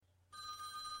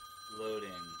Loading.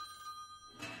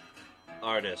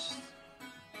 Artist.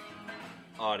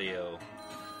 Audio.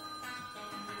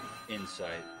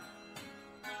 Insight.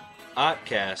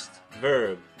 Artcast.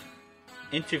 Verb.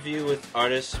 Interview with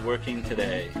artists working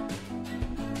today.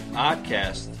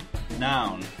 Artcast.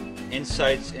 Noun.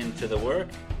 Insights into the work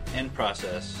and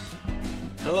process.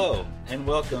 Hello, and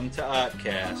welcome to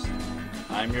Artcast.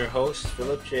 I'm your host,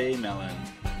 Philip J. Mellon.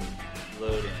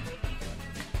 Loading.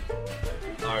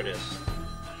 Artist.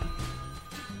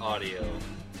 Audio.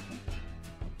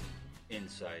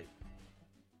 Insight.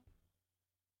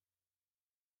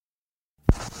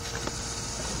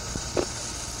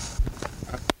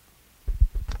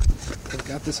 I've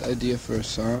got this idea for a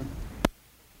song.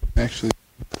 Actually,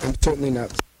 I'm certainly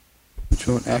not. Which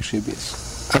won't actually be.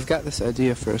 I've got this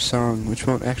idea for a song, which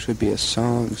won't actually be a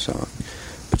song,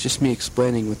 but just me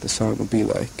explaining what the song will be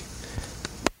like.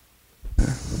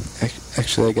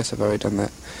 Actually, I guess I've already done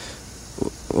that.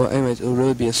 Well, anyways, it'll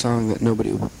really be a song that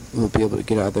nobody will be able to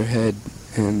get out of their head,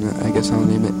 and I guess I'll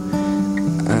name it.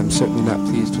 I'm certainly not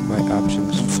pleased with my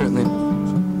options. I'm certainly.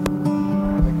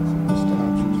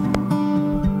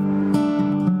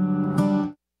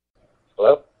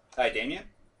 Hello? Hi, Damien.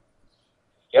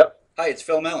 Yep. Hi, it's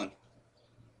Phil Mellon.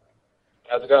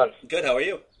 How's it going? Good, how are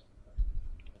you?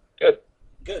 Good.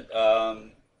 Good.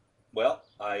 Well,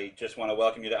 I just want to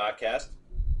welcome you to Artcast.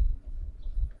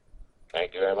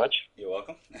 Thank you very much. You're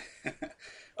welcome.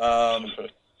 Well,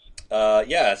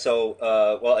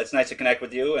 it's nice to connect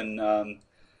with you, and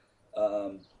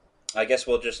I guess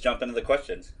we'll just jump into the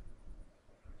questions.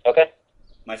 Okay.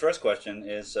 My first question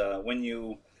is, when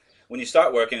you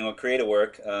start working or create a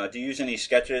work, do you use any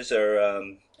sketches or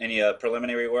any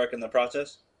preliminary work in the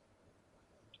process?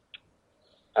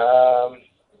 No,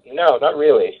 not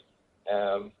really.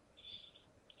 I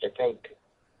think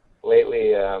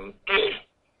lately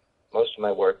most of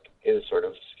my work is sort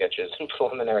of sketches and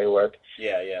preliminary work.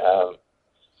 Yeah.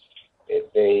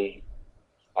 They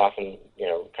often,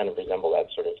 kind of resemble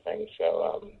that sort of thing.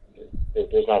 So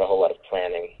there's not a whole lot of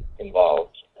planning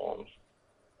involved,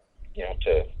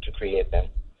 to create them.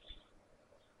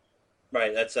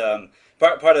 Right. That's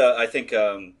part of, I think,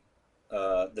 the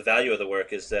value of the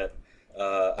work is that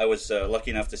I was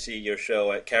lucky enough to see your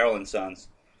show at Carol and Sons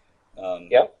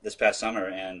this past summer,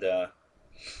 and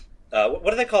what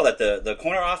do they call that? The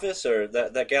corner office, or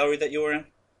that gallery that you were in?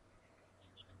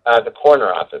 The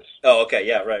corner office. Oh, okay.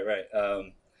 Yeah, right.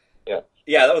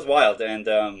 Yeah, that was wild, and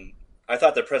I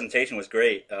thought the presentation was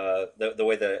great. The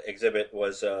way the exhibit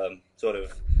was sort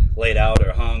of laid out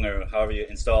or hung or however you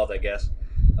installed, I guess.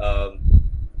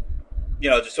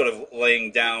 Just sort of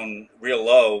laying down real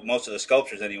low, most of the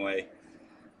sculptures anyway,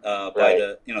 by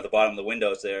the the bottom of the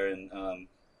windows there, and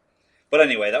but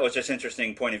anyway, that was just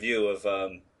interesting point of view of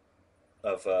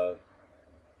most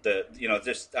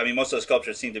of the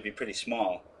sculptures seem to be pretty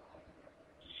small.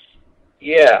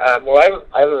 Yeah, well,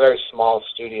 I have a very small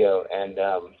studio, and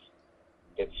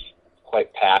it's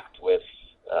quite packed with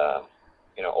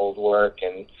old work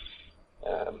and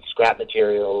scrap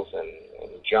materials and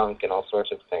junk and all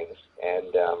sorts of things,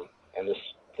 and the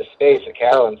space at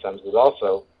Carol and Sons was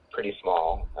also pretty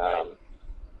small,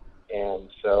 and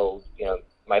so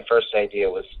my first idea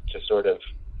was to sort of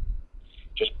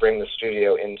just bring the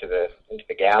studio into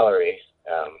the gallery.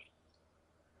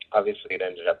 Obviously, it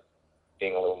ended up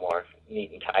being a little more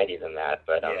neat and tidy than that,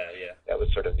 but that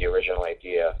was sort of the original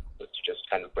idea, was to just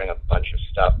kind of bring a bunch of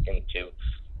stuff into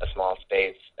a small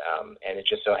space, and it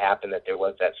just so happened that there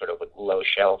was that sort of low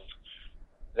shelf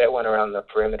that went around the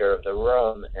perimeter of the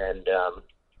room, and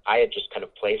I had just kind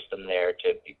of placed them there to,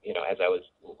 as I was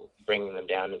bringing them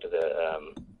down into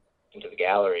the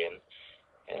gallery,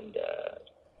 and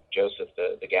Joseph,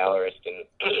 the gallerist,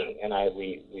 and I,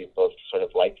 we both sort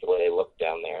of liked the way they looked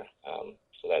down there,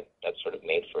 so that sort of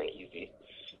made for an easy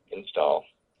install.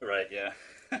 Right. Yeah.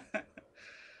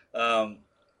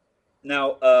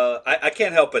 Now, I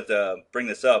can't help but bring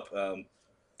this up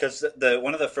because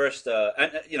one of the first,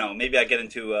 maybe I get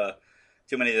into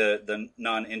too many of the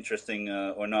non-interesting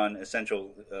or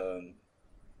non-essential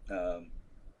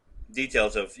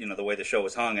details of the way the show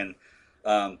was hung, and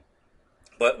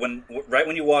but right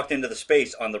when you walked into the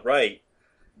space on the right,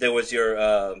 there was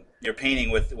your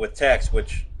painting with text,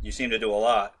 which you seem to do a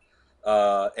lot,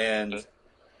 and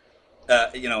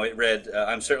it read,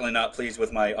 "I'm certainly not pleased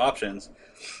with my options,"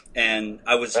 and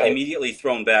I was immediately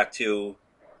thrown back to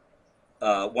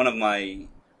one of my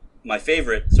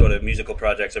favorite sort of musical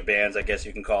projects or bands, I guess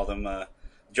you can call them,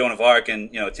 Joan of Arc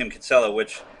and Tim Kinsella,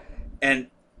 which and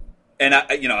I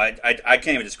can't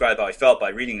even describe how I felt by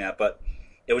reading that, but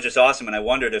it was just awesome, and I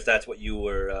wondered if that's what you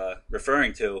were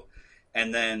referring to.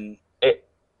 And then,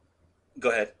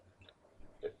 go ahead.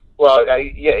 Well,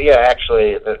 yeah.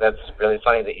 Actually, that's really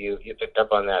funny that you picked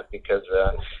up on that because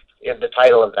the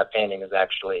title of that painting is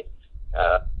actually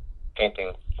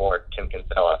painting for Tim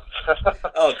Kinsella.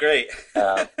 Oh, great!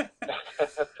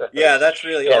 Yeah, that's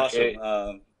really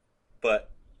awesome.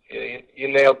 But you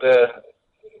nailed the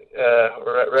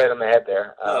right on the head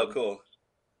there. Oh, cool.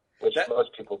 Which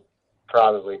most people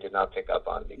probably did not pick up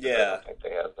on because I don't think they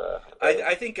have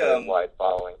I think very wide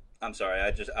following. I'm sorry.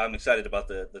 I'm excited about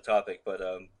the topic, but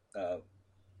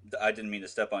I didn't mean to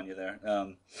step on you there.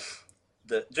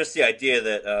 Just the idea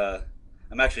that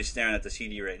I'm actually staring at the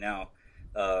CD right now,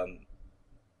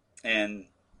 and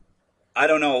I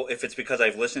don't know if it's because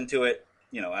I've listened to it.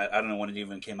 I don't know when it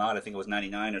even came out. I think it was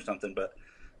 '99 or something, but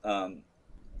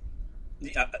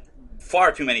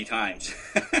far too many times.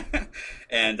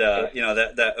 And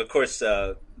that of course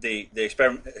the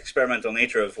experimental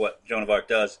nature of what Joan of Arc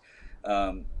does.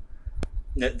 I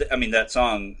mean, that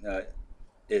song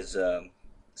is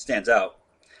stands out.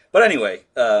 But anyway,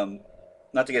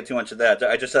 not to get too much of that,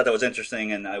 I just thought that was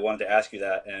interesting, and I wanted to ask you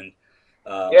that. And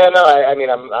I mean,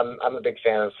 I'm a big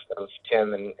fan of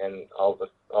Tim and all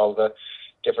the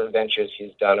different ventures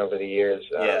he's done over the years.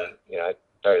 I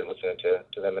started listening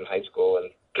to them in high school,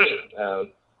 and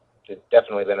it's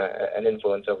definitely been an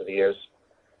influence over the years.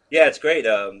 Yeah, it's great.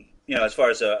 As far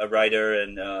as a writer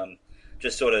and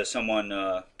just sort of someone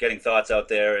getting thoughts out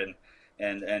there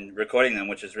and recording them,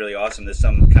 which is really awesome. There's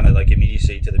some kind of like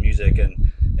immediacy to the music,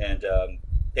 and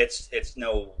it's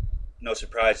no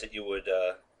surprise that you would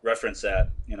reference that,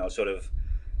 sort of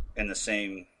in the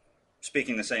same,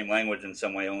 speaking the same language in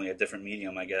some way, only a different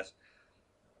medium, I guess.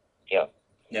 Yeah.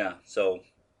 Yeah. So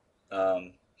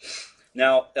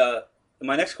now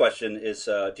my next question is,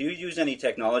 do you use any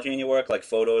technology in your work, like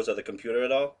photos or the computer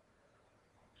at all?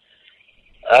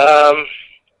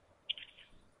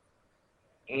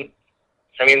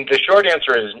 I mean, the short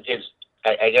answer is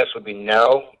I guess would be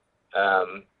no,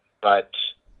 but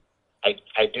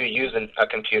I do use a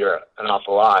computer an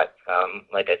awful lot,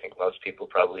 like I think most people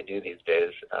probably do these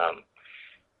days,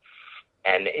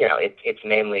 and it's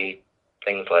mainly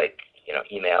things like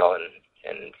email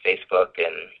and Facebook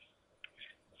and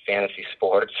fantasy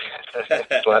sports,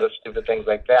 a lot of stupid things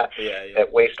like that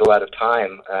that waste a lot of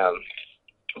time.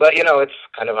 But it's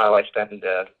kind of how I spend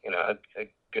a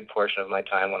good portion of my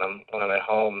time when I'm at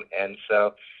home, and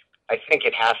so I think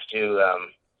it has to.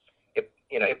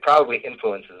 It probably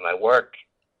influences my work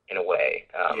in a way.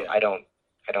 I don't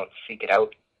seek it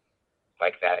out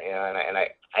like that, and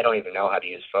I don't even know how to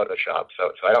use Photoshop,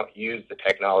 so I don't use the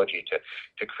technology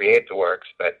to create the works,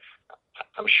 but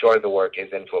I'm sure the work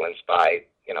is influenced by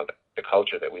the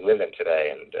culture that we live in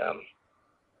today, and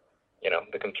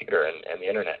the computer and the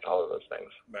internet, all of those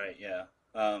things. Right. Yeah.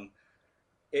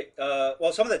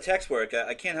 Well, some of the text work,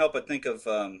 I can't help but think of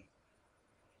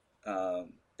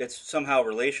it's somehow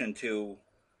relation to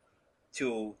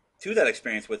that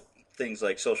experience with things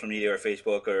like social media or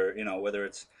Facebook, or whether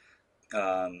it's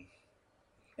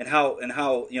and how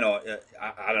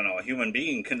I don't know, a human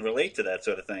being can relate to that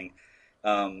sort of thing,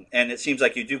 and it seems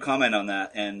like you do comment on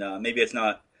that, and maybe it's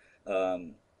not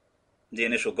the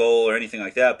initial goal or anything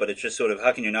like that, but it's just sort of,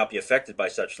 how can you not be affected by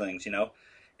such things,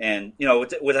 And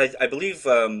I believe,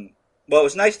 well, it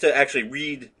was nice to actually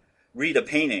read a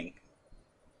painting,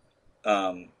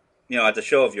 at the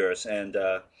show of yours, and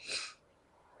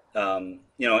and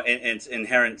its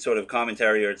inherent sort of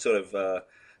commentary or sort of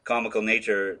comical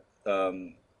nature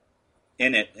in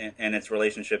it, and its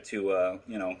relationship to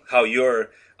how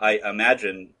I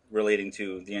imagine, relating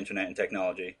to the internet and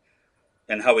technology,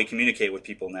 and how we communicate with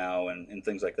people now, and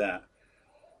things like that.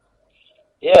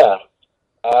 Yeah.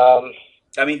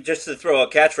 I mean, just to throw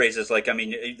out catchphrases, like, I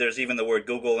mean, there's even the word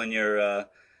Google in your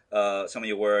some of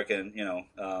your work, and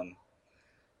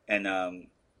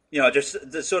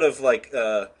just the sort of like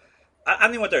I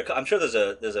mean, what I'm sure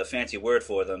there's a fancy word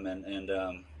for them, and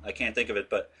I can't think of it,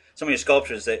 but some of your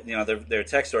sculptures that they're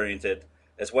text oriented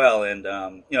as well, and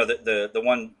the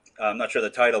one, I'm not sure the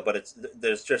title, but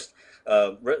there's just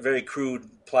very crude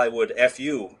plywood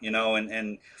FU,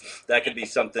 and that could be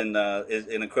something is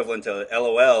an equivalent to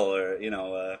LOL, or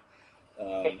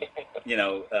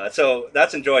so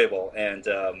that's enjoyable, and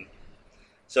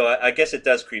so I guess it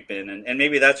does creep in, and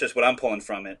maybe that's just what I'm pulling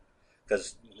from it,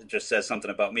 because it just says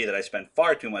something about me that I spend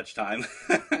far too much time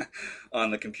on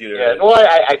the computer. Yeah, well,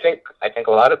 I think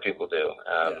a lot of people do,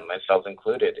 myself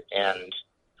included, and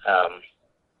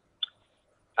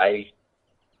I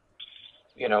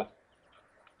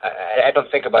don't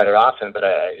think about it often, but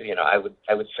I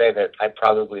would say that I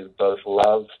probably both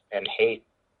love and hate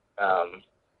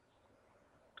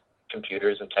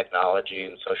computers and technology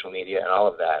and social media and all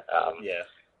of that.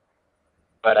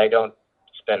 but I don't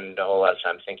spend a whole lot of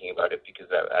time thinking about it because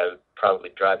I would probably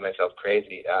drive myself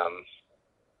crazy.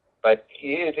 But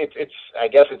it's I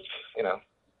guess it's, you know,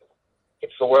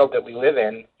 it's the world that we live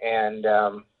in, and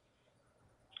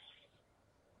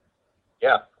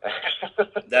yeah.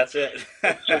 That's it.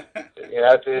 You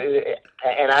know,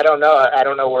 and I don't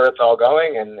know where it's all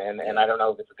going, and I don't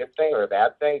know if it's a good thing or a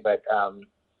bad thing, but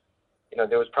you know,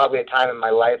 there was probably a time in my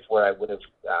life where I would have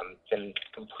been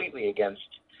completely against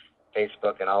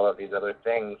Facebook and all of these other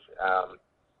things,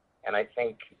 and I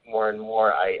think more and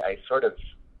more I sort of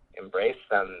embrace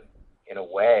them in a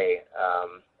way,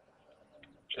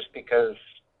 just because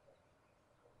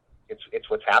it's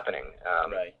what's happening,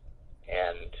 right.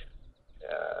 And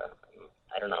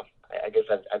I don't know. I guess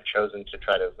I've chosen to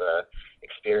try to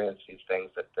experience these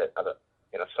things that other,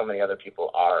 you know, so many other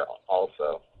people are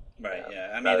also. Right.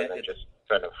 Yeah. I mean, rather than just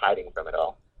sort of hiding from it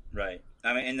all. Right.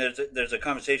 I mean, and there's a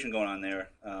conversation going on there,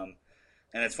 and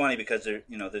it's funny because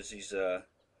there's these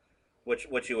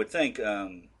what you would think,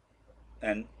 and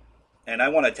I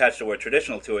want to attach the word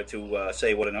traditional to it to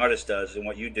say what an artist does and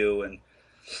what you do, and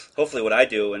hopefully what I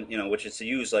do, and which is to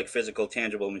use like physical,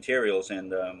 tangible materials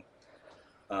and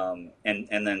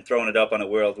then throwing it up on a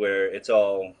world where it's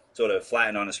all sort of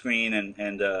flattened on a screen,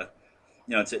 and to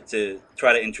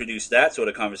try to introduce that sort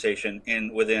of conversation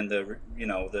within the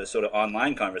sort of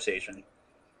online conversation.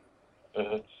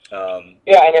 Mm-hmm.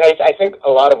 Yeah, I mean, I think a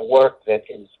lot of work that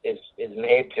is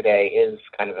made today is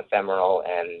kind of ephemeral,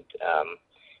 and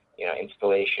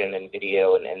installation and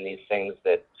video and these things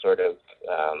that sort of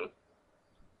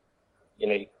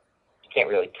you can't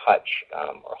really touch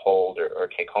or hold or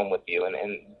take home with you, and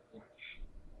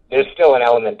there's still an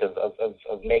element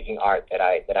of making art that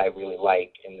I really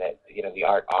like, in that the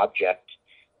art object,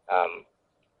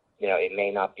 it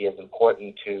may not be as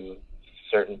important to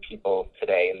certain people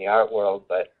today in the art world,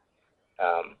 but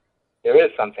there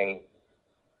is something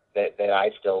that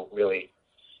I still really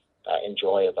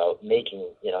enjoy about making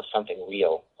something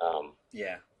real.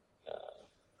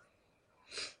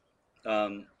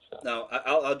 Now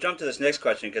I'll jump to this next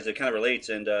question because it kind of relates.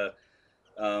 And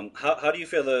how do you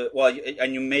feel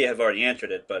and you may have already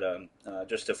answered it, but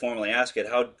just to formally ask it,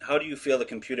 how do you feel the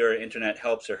computer or internet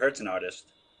helps or hurts an artist?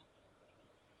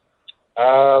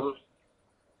 I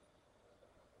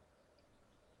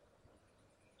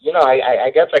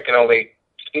guess I can only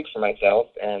speak for myself,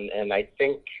 and I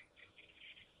think,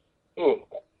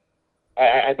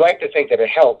 I'd like to think that it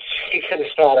helps because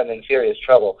it's not I'm in serious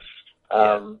trouble.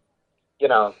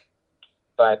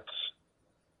 But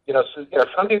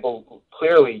some people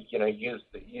clearly use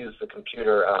the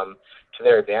computer to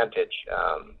their advantage,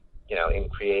 in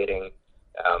creating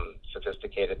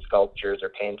sophisticated sculptures or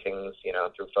paintings,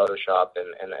 through Photoshop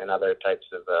and other types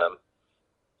of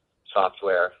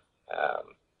software.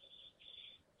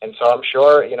 And so I'm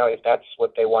sure, if that's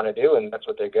what they want to do and that's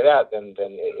what they're good at, then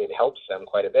it helps them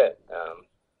quite a bit.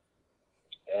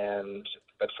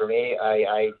 But for me,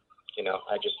 I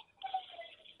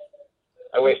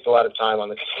waste a lot of time on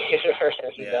the computer,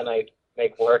 and then I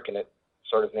make work, and it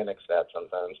sort of mimics that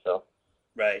sometimes. So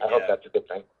right, I hope that's a good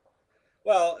thing.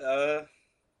 Well,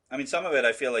 I mean, some of it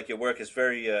I feel like your work is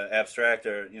very abstract,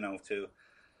 or to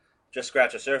just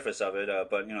scratch the surface of it.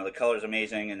 But the color's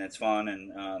amazing and it's fun,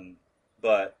 and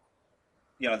but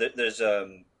there's how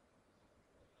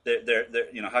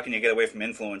can you get away from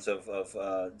influence of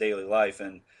daily life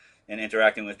and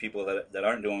interacting with people that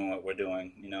aren't doing what we're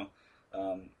doing,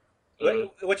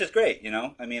 which is great,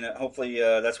 I mean, hopefully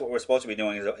that's what we're supposed to be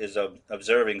doing is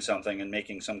observing something and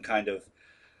making some kind of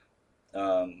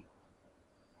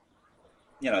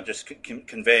just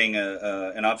conveying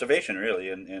an observation, really,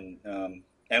 and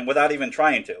without even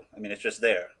trying to. I mean, it's just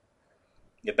there.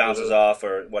 It bounces off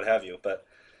or what have you, but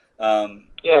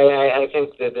I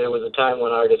think that there was a time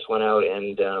when artists went out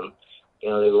and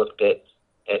they looked at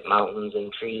mountains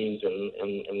and trees and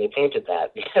they painted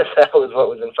that because that was what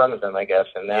was in front of them, I guess.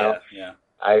 And now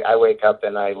I wake up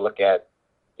and I look at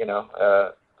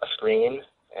a screen,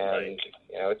 and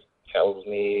it tells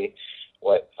me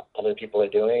what other people are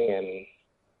doing, and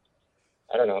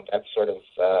I don't know, that's sort of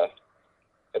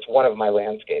it's one of my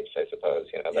landscapes, I suppose,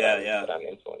 that I'm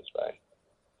influenced by.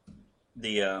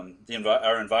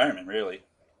 Our environment, really.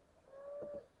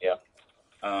 Yeah.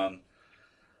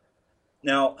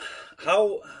 Now,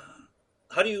 how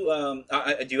do you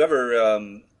ever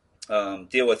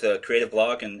deal with a creative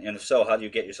block, and if so, how do you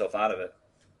get yourself out of it?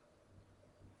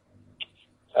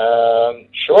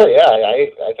 Sure. Yeah. I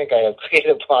think I have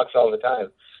creative blocks all the time,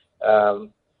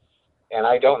 and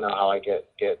I don't know how I get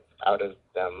out of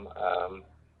them.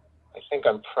 I think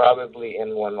I'm probably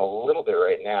in one a little bit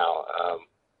right now.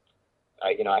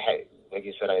 like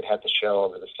you said, I'd had the show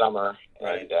over the summer,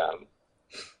 right. and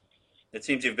it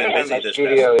seems you've been busy. My this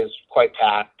studio past... is quite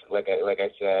packed, like I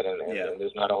said, and yeah.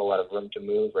 there's not a whole lot of room to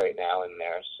move right now in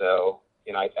there. So,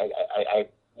 you know, I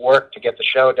worked to get the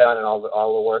show done and all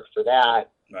the work for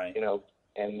that, right. You know,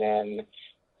 and then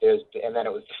it was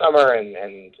the summer,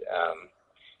 and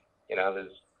you know,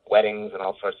 there's weddings and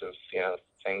all sorts of, you know,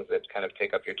 things that kind of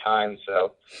take up your time.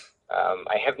 So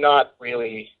I have not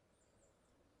really,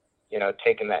 you know,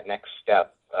 taken that next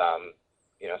step,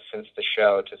 you know, since the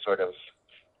show to sort of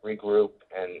regroup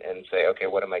and say, okay,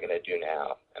 what am I going to do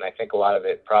now? And I think a lot of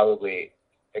it probably,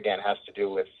 again, has to do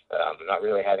with not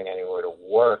really having anywhere to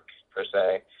work, per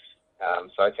se.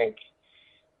 So I think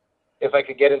if I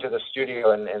could get into the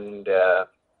studio and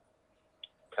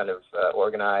kind of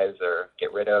organize or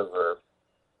get rid of, or,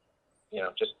 you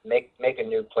know, just make a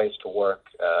new place to work,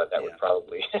 that would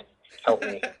probably help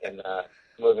me in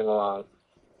moving along,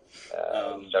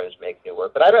 starting to make new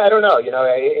work. But I don't know, you know,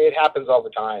 it happens all the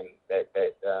time that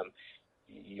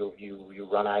you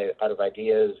run out of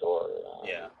ideas, or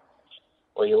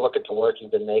or you look at the work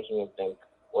you've been making and think,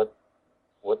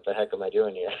 what the heck am I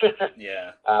doing here?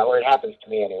 Yeah. Or it happens to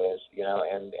me anyways, you know,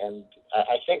 and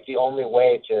I think the only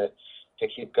way to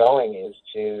keep going is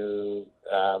to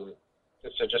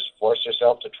just force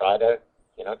yourself to try to,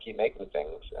 you know, keep making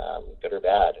things, good or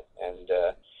bad. And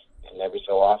every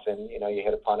so often, you know, you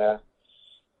hit upon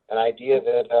an idea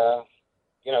that,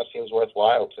 you know, seems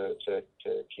worthwhile to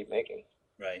keep making.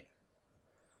 Right.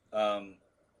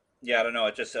 Yeah, I don't know.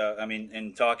 It just, I mean,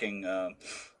 in talking,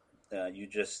 you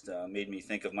just made me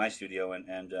think of my studio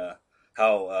and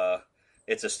how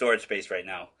it's a storage space right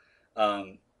now.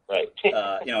 Right. You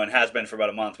know, and has been for about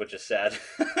a month, which is sad.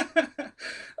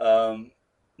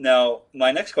 Now,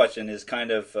 my next question is kind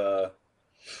of,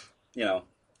 you know,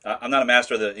 I'm not a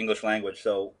master of the English language,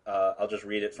 so I'll just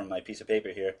read it from my piece of paper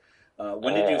here.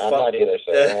 When did you? I'm not either,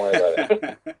 so don't worry about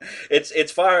it.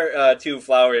 It's far too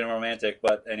flowery and romantic,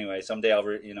 but anyway, someday I'll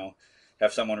you know,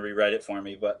 have someone rewrite it for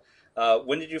me. But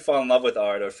when did you fall in love with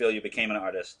art, or feel you became an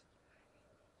artist?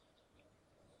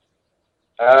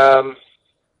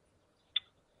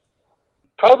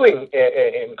 Probably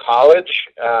in college.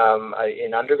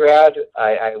 In undergrad,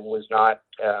 I was not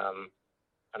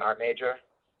an art major.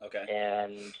 Okay.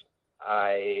 And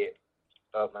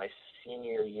about my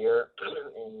senior year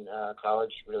in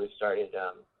college, really started,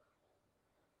 I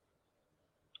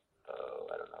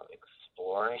don't know,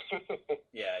 exploring.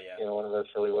 Yeah. You know, one of those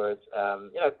silly words.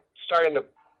 You know, starting to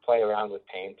play around with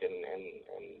paint and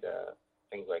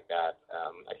things like that.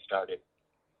 I started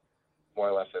more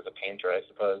or less as a painter, I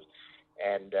suppose,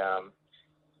 and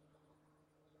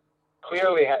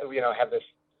clearly, you know, have this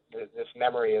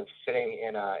memory of sitting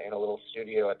in a little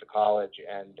studio at the college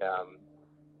and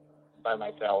by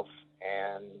myself,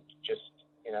 and just,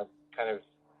 you know, kind of,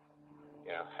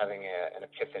 you know, having an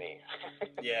epiphany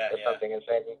or something, and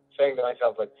saying to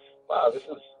myself, like, wow, this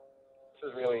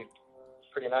is really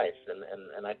pretty nice,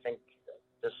 and I think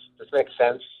this makes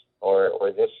sense,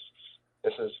 or this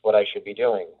is what I should be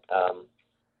doing.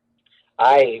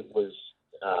 I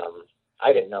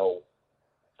didn't know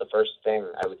the first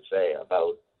thing I would say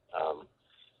about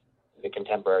the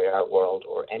contemporary art world,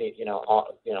 or any,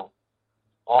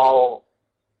 all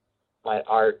my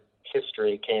art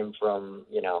history came from,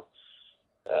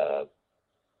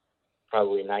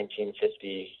 probably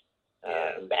 1950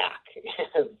 and back.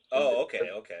 Oh, okay.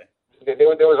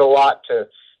 There was a lot to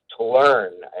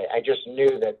learn. I just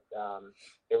knew that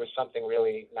there was something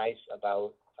really nice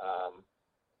about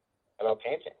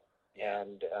painting,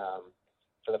 and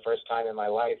for the first time in my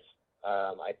life,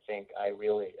 I think I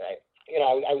was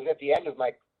at the end of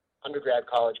my undergrad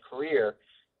college career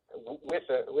with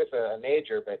a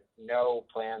major, but no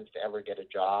plans to ever get a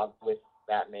job with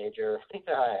that major.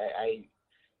 I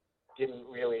didn't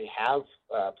really have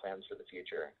plans for the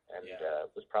future, and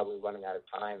was probably running out of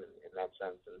time in that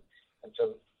sense. And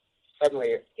so suddenly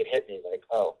it hit me, like,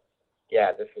 oh,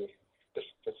 yeah, this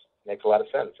makes a lot of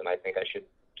sense, and I think I should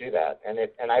do that. And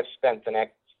I've spent the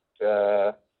next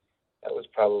that was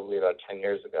probably about 10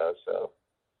 years ago, so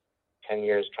 10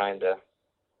 years trying to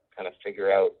kind of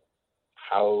figure out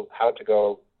how to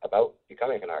go about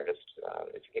becoming an artist.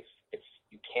 If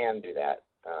you can do that.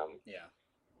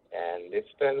 And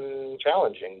it's been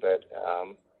challenging, but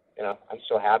I'm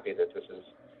so happy that this is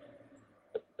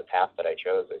the path that I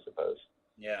chose, I suppose.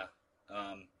 Yeah.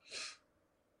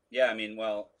 I mean,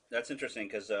 well, that's interesting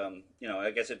because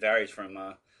I guess it varies from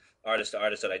artist to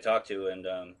artist that I talk to, and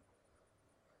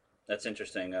that's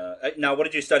interesting. Now, what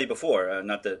did you study before?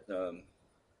 Not that.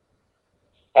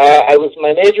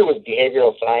 My major was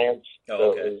behavioral science,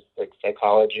 so it was like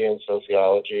psychology and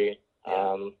sociology.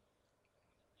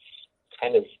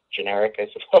 kind of generic, I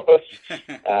suppose.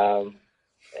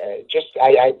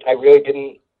 I really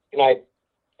didn't, it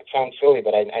sounds silly,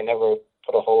 but I never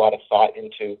put a whole lot of thought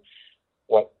into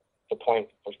what the point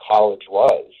of college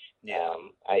was. Yeah.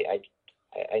 I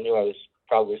knew I was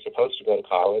probably supposed to go to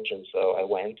college, and so I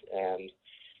went, and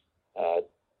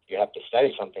you have to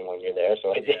study something when you're there,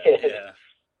 so I did. Yeah.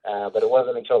 But it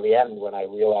wasn't until the end when I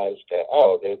realized that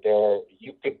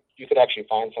you could actually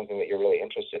find something that you're really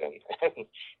interested in,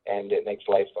 and it makes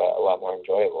life a lot more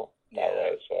enjoyable that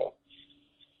way. So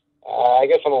I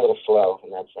guess I'm a little slow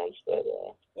in that sense, but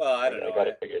well, I don't know. I got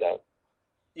it figured out.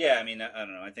 Yeah, I mean, I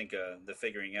don't know. I think the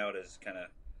figuring out is kind of,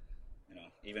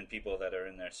 even people that are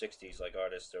in their 60s, like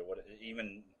artists or what,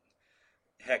 even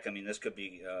heck, I mean, this could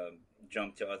be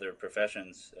jumped to other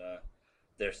professions.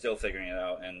 They're still figuring it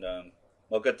out, and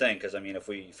well, good thing, because I mean, if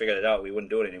we figured it out, we wouldn't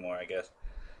do it anymore, I guess.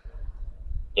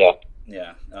 Yeah.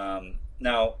 Yeah.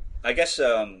 Now, I guess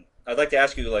I'd like to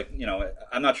ask you, like,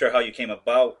 I'm not sure how you came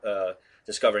about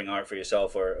discovering art for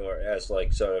yourself, or as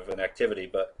like sort of an activity,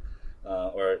 but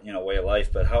or way of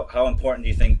life. But how important do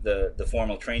you think the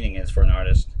formal training is for an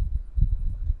artist?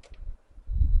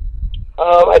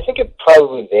 I think it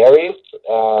probably varies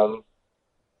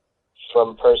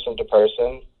from person to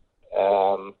person.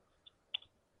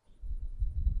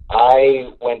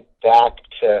 I went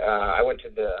to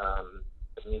the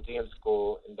museum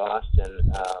school in Boston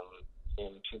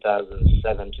in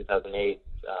 2007, 2008,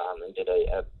 and did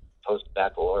a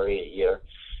post-baccalaureate year.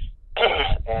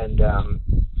 And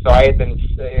so I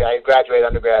graduated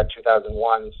undergrad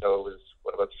 2001, so it was,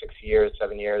 about 7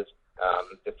 years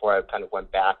before I kind of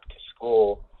went back to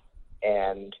school.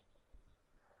 And,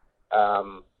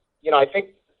 I think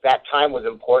that time was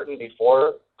important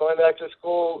before going back to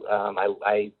school.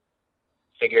 I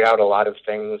figured out a lot of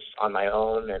things on my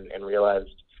own and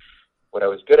realized what I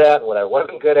was good at and what I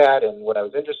wasn't good at and what I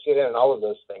was interested in and all of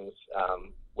those things,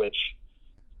 which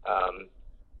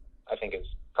I think is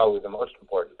probably the most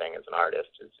important thing as an artist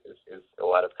is a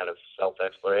lot of kind of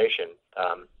self-exploration.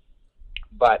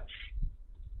 But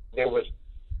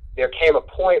there came a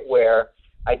point where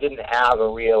I didn't have a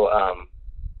real,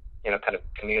 kind of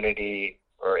community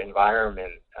or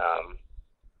environment.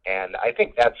 And I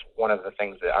think that's one of the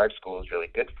things that art school is really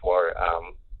good for,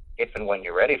 if and when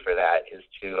you're ready for that, is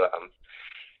to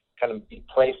kind of be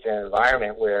placed in an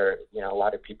environment where, a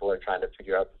lot of people are trying to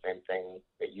figure out the same thing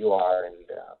that you are, and,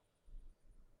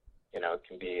 it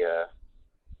can be an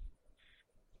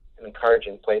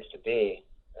encouraging place to be,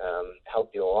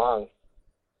 help you along.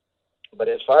 But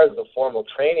as far as the formal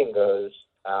training goes,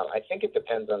 I think it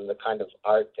depends on the kind of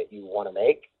art that you want to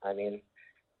make. I mean,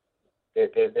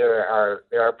 there are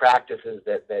practices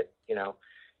that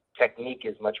technique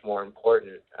is much more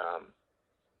important,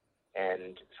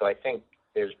 and so I think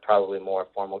there's probably more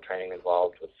formal training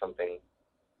involved with something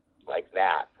like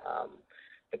that.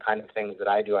 The kind of things that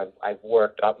I do, I've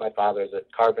worked up. My father's a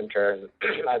carpenter, and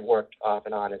I've worked off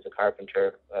and on as a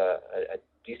carpenter a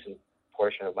decent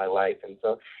portion of my life, and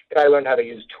so I learned how to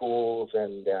use tools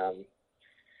and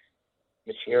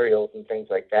materials and things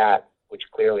like that, which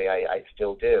clearly I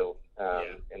still do.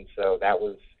 And so that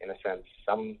was, in a sense,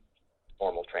 some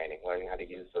formal training, learning how to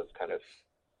use those kind of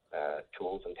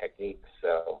tools and techniques.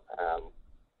 So,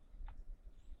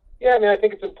 I mean, I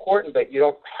think it's important, but you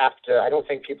don't have to. I don't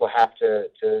think people have to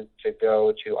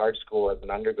go to art school as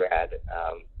an undergrad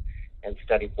and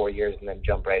study 4 years and then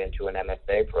jump right into an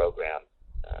MFA program.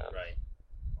 Right.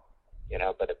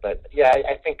 But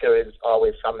I think there is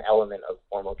always some element of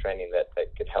formal training that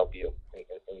could help you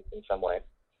in some way.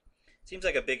 Seems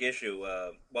like a big issue.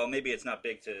 Well, maybe it's not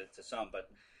big to some, but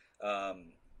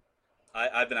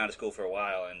I've been out of school for a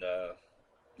while, and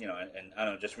and I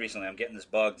don't know. Just recently, I'm getting this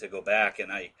bug to go back,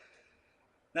 and I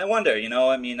wonder.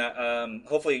 I mean,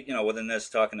 hopefully, within this,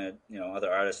 talking to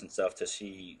other artists and stuff, to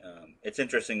see. It's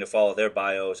interesting to follow their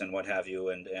bios and what have you,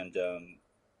 and to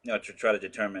try to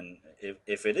determine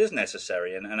if it is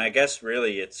necessary, and I guess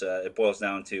really it boils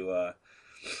down to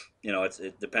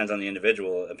it depends on the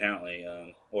individual apparently,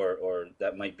 or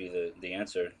that might be the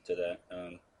answer to that.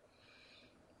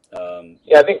 I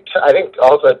think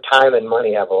also time and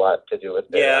money have a lot to do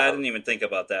with it. Yeah, I didn't even think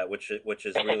about that, which is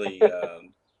really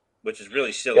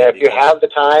silly. Yeah, if you have the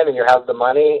time and you have the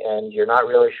money and you're not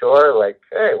really sure, like,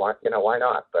 hey, why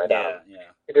not? But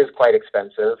it is quite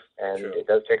expensive, and True. It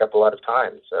does take up a lot of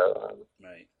time. So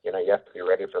right. You have to be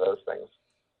ready for those things.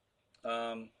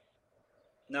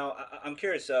 Now, I'm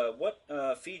curious, what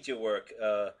feeds your work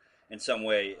in some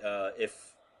way,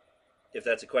 if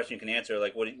that's a question you can answer?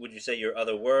 Like, would you say your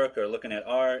other work, or looking at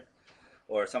art,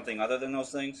 or something other than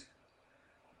those things?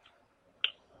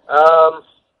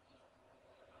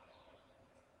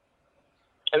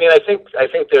 mean, I think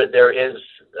there is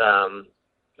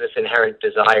this inherent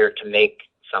desire to make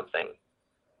something.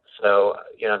 So,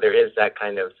 you know, there is that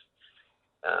kind of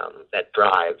that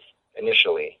drive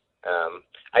initially.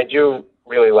 I do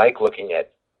really like looking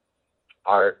at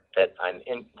art that I'm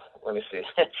in. Let me see.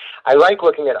 I like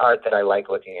looking at art that I like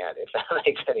looking at, if that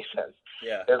makes any sense.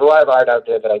 Yeah. There's a lot of art out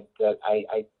there that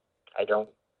I don't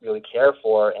really care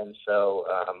for, and so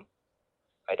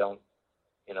I don't,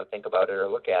 you know, think about it or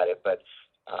look at it. But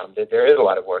there is a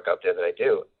lot of work out there that I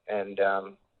do, and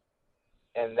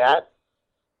that,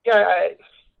 yeah,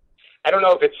 I don't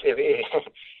know if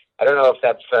I don't know if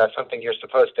that's something you're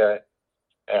supposed to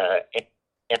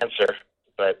answer,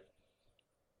 but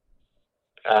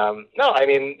no, I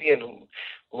mean, you know,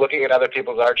 looking at other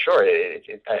people's art, sure,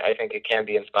 I think it can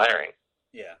be inspiring.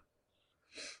 Yeah.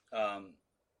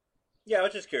 Yeah, I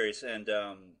was just curious, and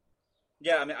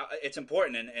yeah, I mean, it's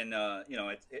important, and you know,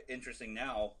 it's interesting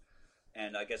now,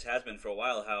 and I guess has been for a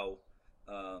while, how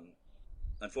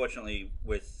unfortunately,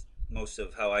 with most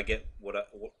of how I get what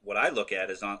I look at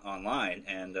is online,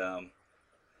 and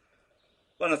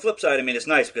but on the flip side, I mean, it's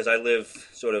nice because I live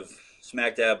sort of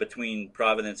smack dab between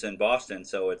Providence and Boston,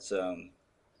 so it's you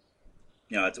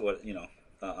know, it's what you know,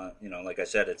 like I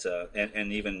said, it's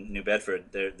and even New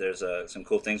Bedford, there's some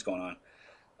cool things going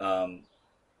on,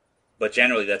 but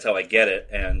generally that's how I get it,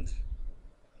 and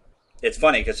it's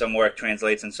funny because some work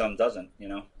translates and some doesn't, you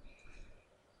know.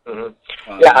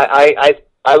 Mm-hmm. Yeah,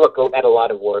 I look at a lot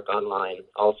of work online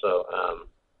also,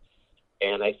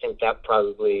 and I think that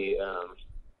probably,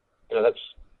 you know, that's,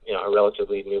 you know, a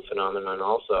relatively new phenomenon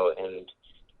also. And,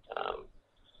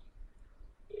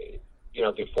 you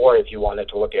know, before, if you wanted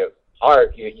to look at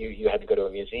art, you had to go to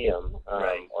a museum,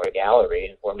 right, or a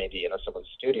gallery, or maybe, you know, someone's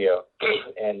studio,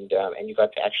 and you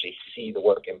got to actually see the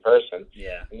work in person.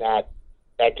 Yeah. And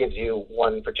that gives you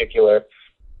one particular,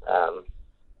 I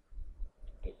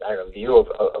don't know, view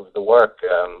of the work,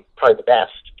 probably the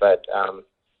best, but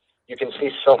you can see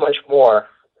so much more,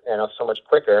 you know, so much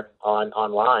quicker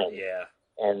online. Yeah.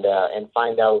 And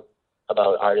find out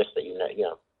about artists that you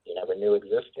never knew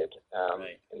existed.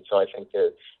 Right. And so I think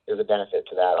there's a benefit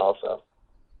to that also.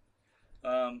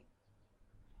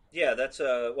 Yeah, that's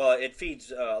well, it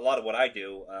feeds a lot of what I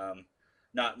do.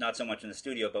 Not so much in the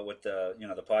studio, but with the, you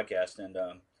know, the podcast, and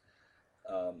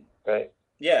right.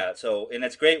 Yeah, so, and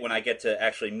it's great when I get to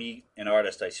actually meet an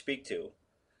artist I speak to.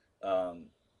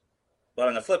 But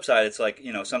on the flip side, it's like,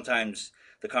 you know, sometimes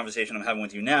the conversation I'm having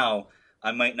with you now,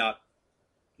 I might not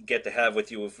get to have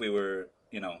with you if we were,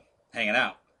 you know, hanging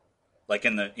out, like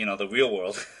in the, you know, the real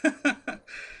world.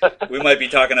 We might be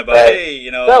talking about, right. Hey, you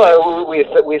know. No, we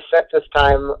set this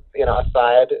time, you know,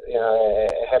 aside, you know,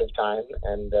 ahead of time,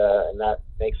 and that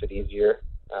makes it easier.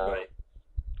 Right.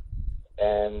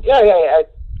 And yeah,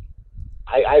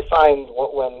 I find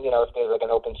when, you know, if there's like an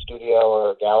open studio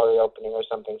or a gallery opening or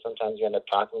something, sometimes you end up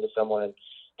talking to someone and,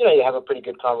 you know, you have a pretty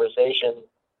good conversation.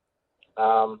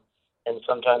 And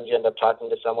sometimes you end up talking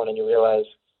to someone and you realize,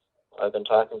 I've been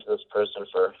talking to this person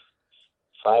for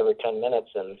 5 or 10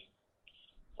 minutes and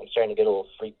I'm starting to get a little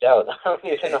freaked out. I don't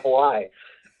even know why.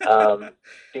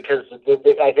 Because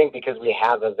I think because we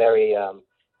have a very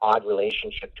odd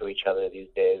relationship to each other these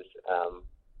days.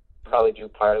 Probably due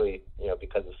partly, you know,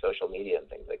 because of social media and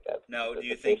things like that. Now, do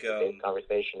you think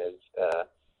conversation is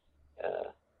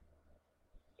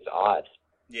odd?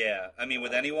 Yeah, I mean,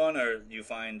 with anyone, or do you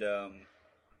find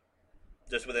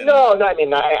just with anyone? No. I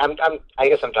mean, I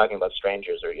guess I'm talking about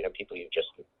strangers or, you know, people you just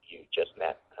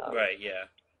met. Right. Yeah.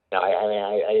 No,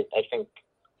 I think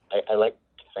I like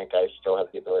to think I still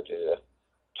have the ability to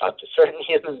talk to certain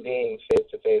human beings face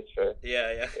to face for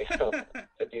you know,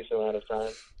 a decent amount of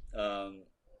time.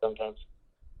 Sometimes.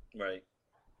 Right.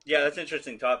 Yeah, that's an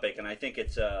interesting topic, and I think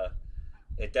it's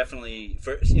it definitely,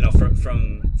 for, you know,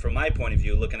 from my point of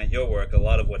view, looking at your work, a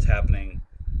lot of what's happening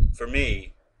for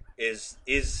me is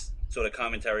sort of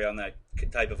commentary on that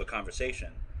type of a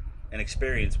conversation and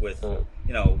experience with,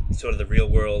 you know, sort of the real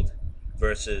world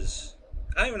versus,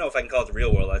 I don't even know if I can call it the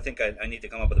real world. I think I need to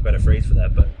come up with a better phrase for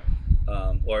that, but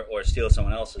or steal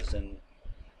someone else's. And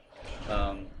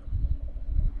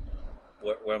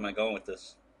where am I going with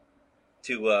this?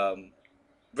 To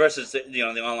versus, you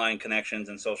know, the online connections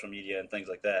and social media and things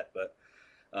like that. But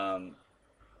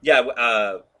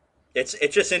yeah, it's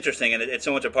just interesting, and it's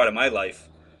so much a part of my life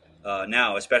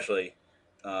now, especially.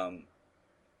 And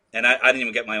I didn't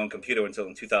even get my own computer until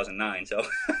in 2009, so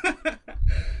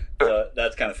so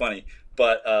that's kind of funny.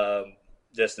 But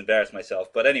just embarrassed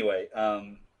myself. But anyway,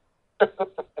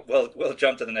 we'll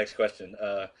jump to the next question.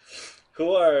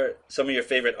 Who are some of your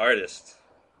favorite artists?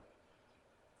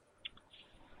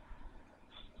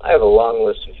 I have a long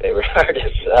list of favorite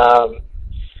artists.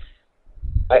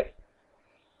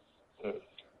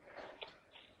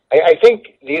 I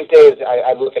think these days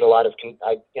I look at a lot of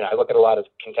I look at a lot of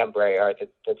contemporary art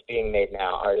that's being made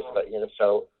now, artists, but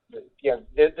so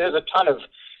there's a ton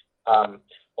of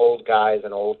old guys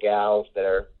and old gals that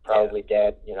are probably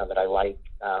dead, that I like,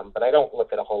 but I don't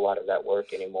look at a whole lot of that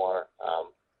work anymore,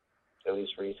 at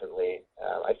least recently.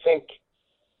 I think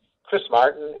Chris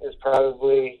Martin is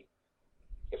probably,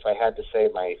 if I had to say,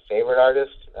 my favorite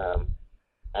artist.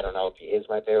 I don't know if he is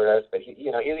my favorite artist, but he's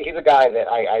a guy that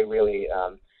I really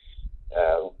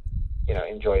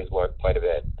enjoy his work quite a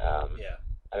bit.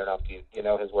 I don't know if you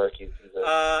know his work.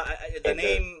 The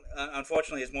name,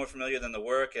 unfortunately, is more familiar than the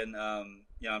work, and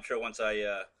I'm sure once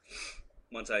I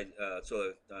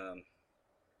sort of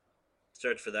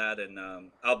search for that, and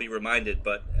I'll be reminded.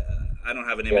 But I don't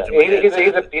have an image. Yeah. In my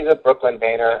head. He's a Brooklyn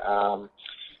painter.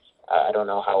 I don't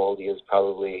know how old he is.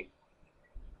 Probably,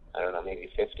 I don't know, maybe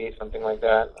 50, something like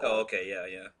that. Oh, okay,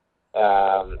 yeah.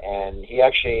 And he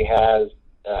actually has,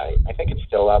 I think it's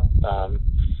still up,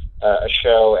 a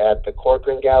show at the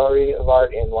Corcoran Gallery of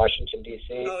Art in Washington,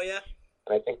 D.C. Oh, yeah.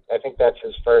 And I think that's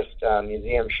his first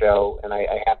museum show, and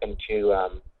I happened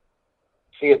to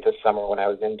see it this summer when I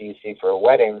was in D.C. for a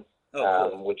wedding,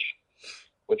 cool.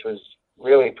 which was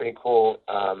really pretty cool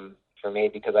for me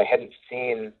because I hadn't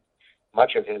seen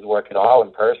much of his work at all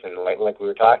in person. Like we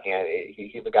were talking,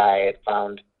 he's a guy I had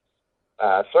found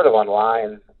sort of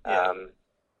online. Yeah.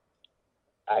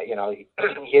 He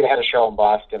had a show in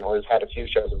Boston, or has had a few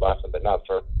shows in Boston, but not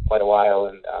for quite a while.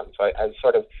 And so I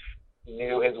sort of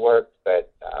knew his work,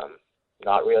 but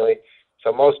not really.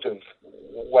 So most of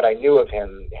what I knew of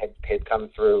him had come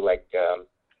through like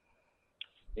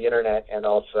the internet and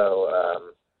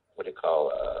also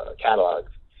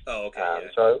catalogs. Oh, okay.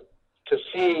 So to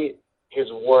see his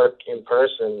work in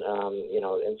person,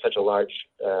 in such a large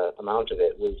amount of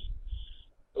it was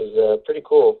pretty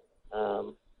cool.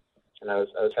 And I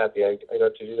was happy I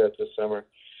got to do that this summer.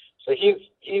 So he's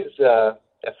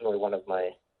definitely one of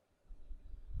my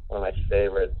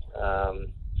favorites.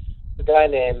 A guy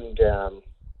named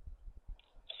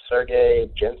Sergei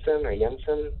Jensen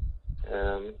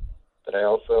that I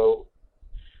also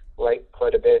like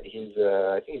quite a bit. He's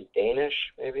I think he's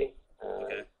Danish, maybe.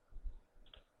 Okay.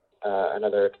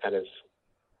 Another kind of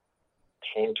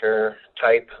painter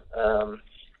type.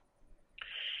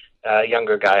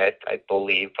 Younger guy, I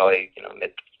believe, probably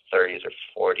mid 30s or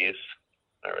 40s.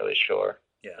 Not really sure.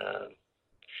 Yeah.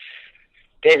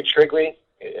 David Shrigley.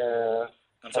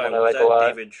 I'm sorry, was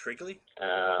that David Shrigley?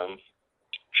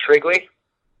 Shrigley.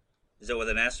 Is it with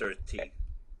an S or a T?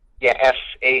 Yeah,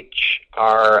 Shrigley,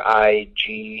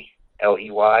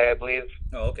 I believe.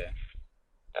 Oh, okay.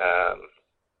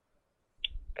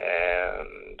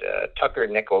 And Tucker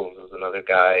Nichols is another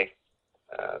guy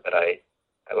that I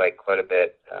like quite a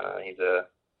bit. He's a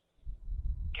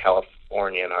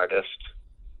Californian artist,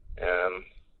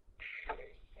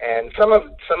 and some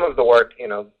of the work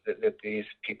that these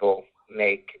people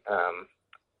make,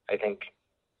 I think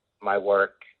my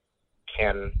work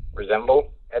can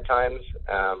resemble at times,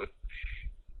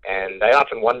 and I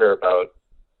often wonder about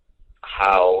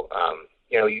how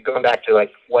you going back to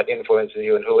like what influences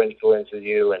you and who influences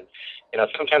you, and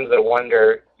sometimes I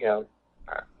wonder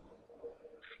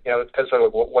because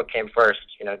of what came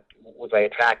first. Was I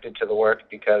attracted to the work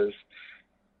because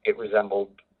it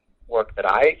resembled work that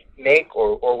I make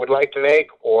or would like to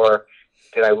make, or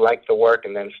did I like the work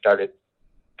and then started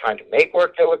trying to make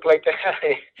work that looked like that?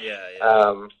 Yeah.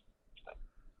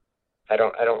 I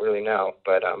don't really know,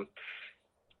 but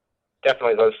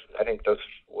definitely I think those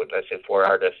what I say 4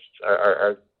 artists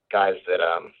are guys that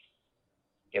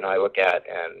I look at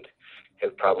and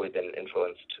have probably been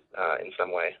influenced in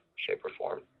some way, shape, or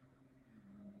form.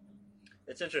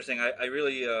 It's interesting. I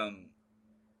really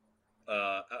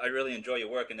enjoy your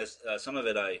work, and this some of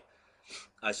it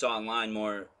I saw online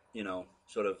more.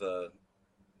 Sort of the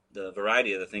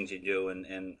variety of the things you do,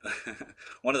 and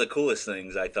one of the coolest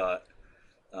things I thought,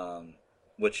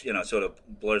 which sort of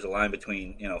blurs the line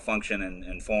between function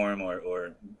and form or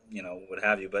what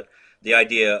have you, but the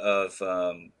idea of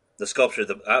the sculpture.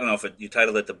 I don't know if you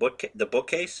titled it the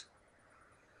bookcase.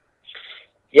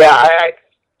 Yeah, I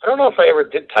don't know if I ever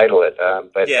did title it,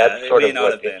 but that's sort of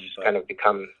what it's kind of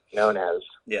become known as.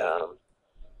 Yeah.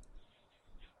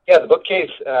 The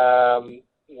bookcase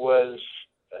was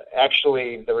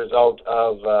actually the result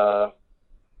of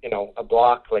a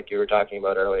block like you were talking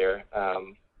about earlier.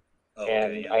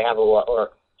 And I have a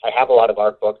lot of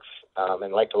art books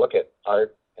and like to look at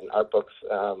art and art books.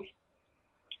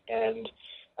 And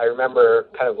I remember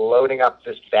kind of loading up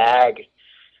this bag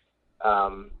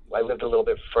I lived a little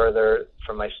bit further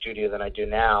from my studio than I do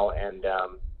now, and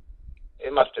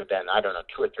it must have been, I don't know,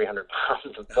 200 or 300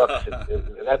 pounds of books.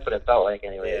 That's what it felt like,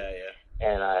 anyway. Yeah.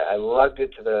 And I lugged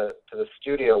it to the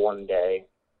studio one day.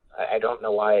 I don't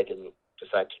know why I didn't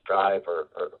decide to drive or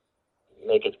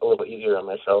make it a little easier on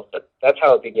myself, but that's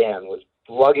how it began, was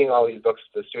lugging all these books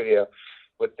to the studio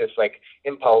with this like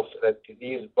impulse that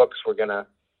these books were going to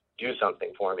do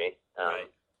something for me. Right.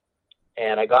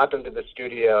 And I got them to the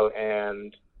studio,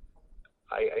 and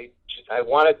I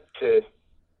wanted to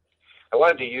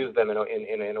use them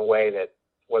in a way that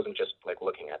wasn't just like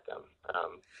looking at them.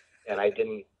 And I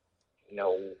didn't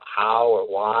know how or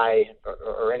why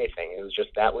or anything. It was just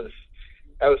that was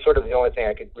sort of the only thing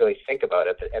I could really think about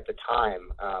at the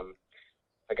time.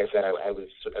 Like I said, I was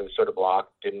sort of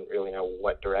blocked, didn't really know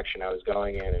what direction I was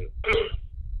going in, and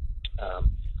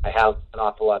I have an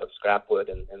awful lot of scrap wood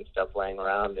and stuff laying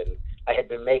around, and I had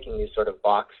been making these sort of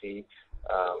boxy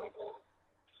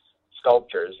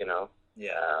sculptures,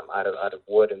 out of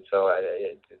wood, and so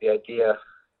the idea,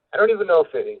 I don't even know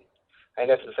if I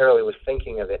necessarily was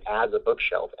thinking of it as a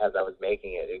bookshelf as I was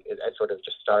making it. I sort of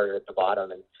just started at the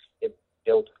bottom, and it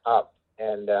built up,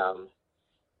 and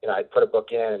I put a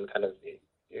book in and kind of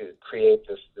create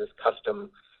this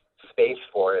custom space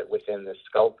for it within this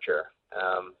sculpture,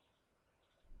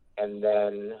 and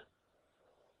then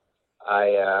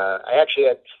I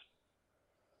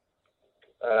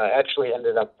actually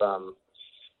ended up.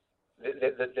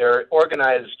 They're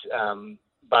organized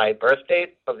by birth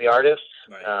date of the artist,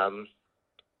 right.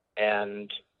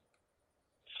 And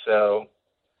so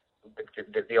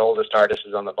the oldest artist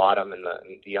is on the bottom, and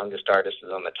the youngest artist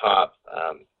is on the top.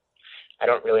 I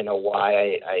don't really know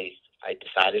why I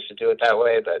decided to do it that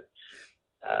way, but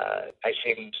I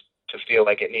seemed to feel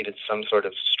like it needed some sort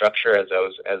of structure as I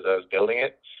was building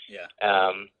it. Yeah.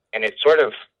 And it sort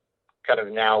of, kind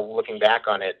of now looking back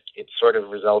on it, it sort of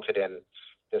resulted in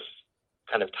this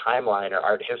kind of timeline or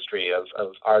art history of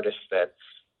artists that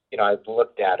I've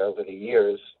looked at over the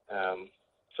years.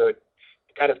 So it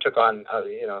kind of took on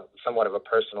somewhat of a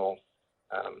personal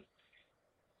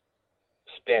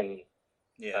spin.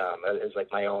 Yeah. As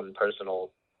like my own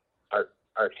personal art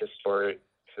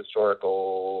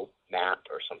historical map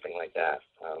or something like that.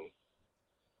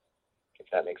 If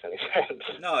that makes any sense.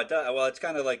 No, it does. Well, it's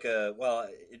kind of like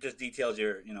it just details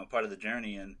your part of the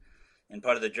journey, and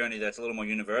part of the journey that's a little more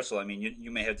universal. I mean, you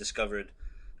may have discovered,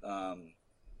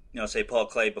 say Paul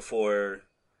Klee before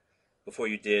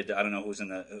you did. I don't know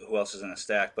who else is in a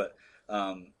stack, but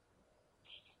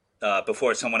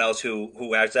before someone else who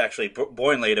was actually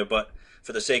born later, but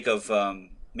for the sake of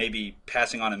maybe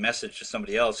passing on a message to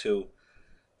somebody else who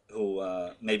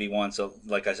maybe wants,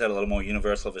 like I said, a little more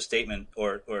universal of a statement,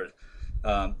 or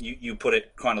you put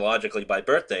it chronologically by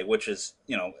birthday, which is,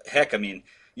 heck, I mean,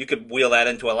 you could wheel that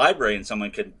into a library and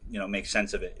someone could, make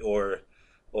sense of it, or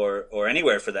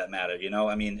anywhere for that matter,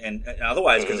 I mean, and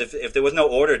otherwise, because if there was no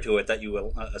order to it that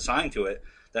you assigned to it,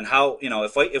 then how,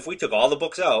 if we took all the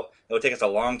books out, it would take us a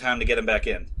long time to get them back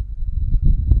in.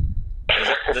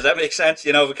 Does that make sense?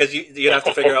 Because you have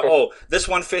to figure out, this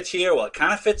one fits here. Well, it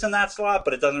kind of fits in that slot,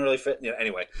 but it doesn't really fit.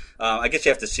 Anyway, I guess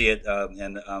you have to see it,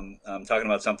 and I'm talking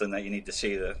about something that you need to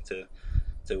see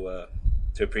to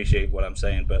appreciate what I'm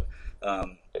saying. But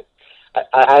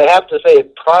I have to say,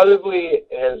 it probably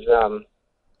has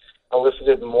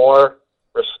elicited more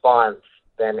response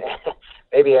than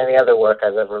maybe any other work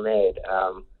I've ever made.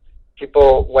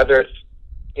 People, whether it's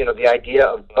the idea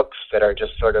of books that are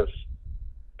just sort of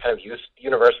kind of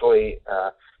universally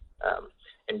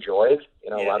enjoyed.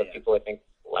 A lot of people, I think,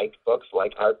 like books,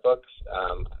 like art books.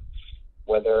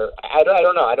 Whether I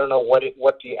don't know. I don't know what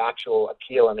the actual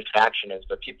appeal and attraction is,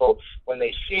 but people, when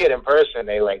they see it in person,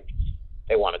 they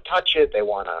want to touch it. They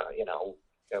want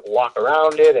to walk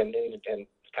around it and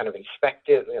kind of inspect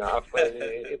it.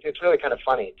 It's really kind of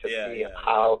funny to see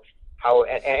how.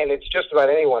 And it's just about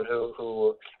anyone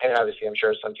who, and obviously I'm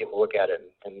sure some people look at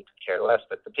it and care less,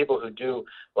 but the people who do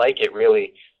like it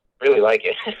really, really like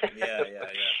it. Yeah.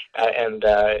 And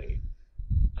I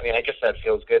mean, I guess that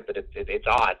feels good, but it's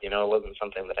odd, it wasn't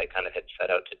something that I kind of had set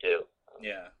out to do.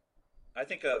 Yeah, I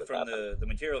think from the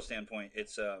material standpoint,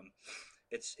 it's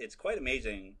quite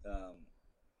amazing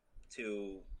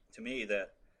to me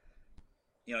that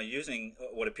using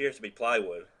what appears to be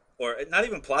plywood. Or not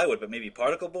even plywood, but maybe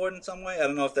particle board in some way. I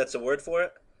don't know if that's a word for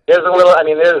it. There's a little. I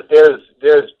mean, there's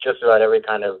just about every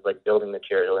kind of like building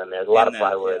material in there. There's a lot of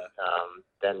plywood,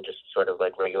 then just sort of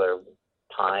like regular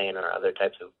pine or other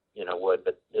types of wood.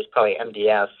 But there's probably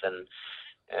MDF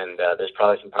and there's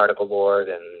probably some particle board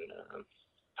and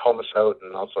homosode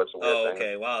and all sorts of weird things. Oh,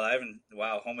 okay.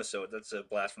 Wow, homosode. That's a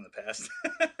blast from the past.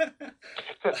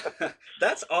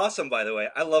 That's awesome, by the way.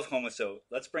 I love homosode.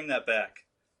 Let's bring that back,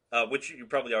 which you're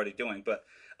probably already doing. But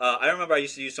I remember I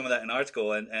used to use some of that in art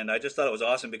school, and I just thought it was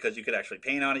awesome because you could actually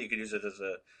paint on it. You could use it as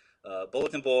a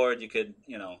bulletin board. You could,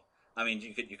 you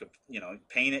could,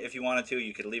 paint it if you wanted to.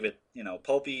 You could leave it,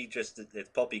 pulpy, just it's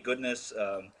pulpy goodness.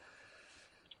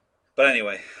 But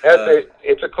anyway,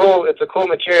 it's a cool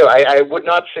material. I would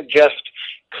not suggest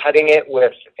cutting it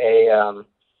with a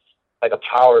like a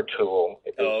power tool.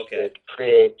 It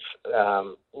creates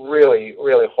really,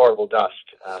 really horrible dust,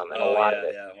 and a lot of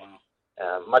it. Yeah, wow.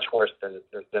 Much worse than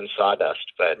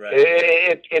sawdust. But right.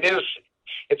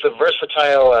 It's a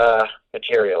versatile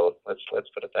material. Let's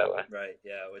put it that way. Right.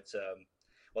 Yeah. It's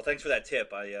well. Thanks for that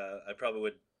tip. I probably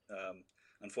would,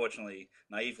 unfortunately,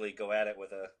 naively go at it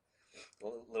with a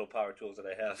little power tools that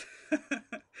I have.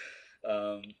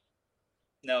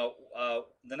 Now,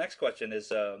 the next question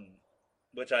is,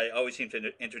 which I always seem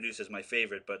to introduce as my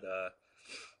favorite, but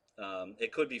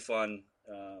it could be fun.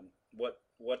 What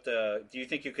do you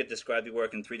think you could describe your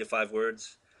work in 3 to 5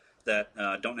 words that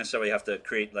don't necessarily have to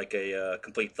create like a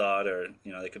complete thought, or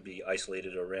they could be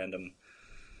isolated or random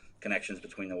connections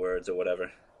between the words or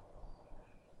whatever?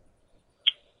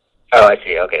 Oh, I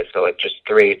see. Okay, so like just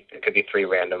 3. It could be 3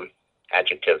 random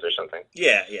adjectives or something.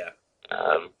 Yeah.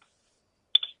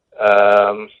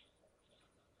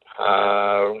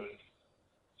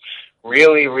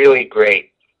 Really, really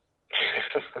great.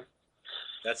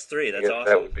 That's 3. That's awesome.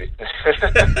 That would be.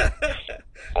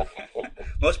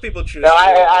 Most people choose. No,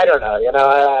 I don't know.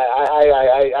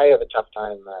 I have a tough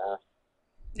time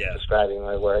describing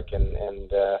my work, and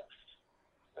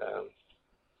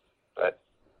but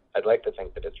I'd like to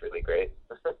think that it's really great.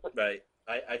 Right.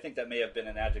 I think that may have been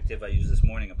an adjective I used this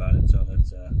morning about it, so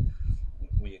that's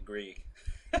we agree.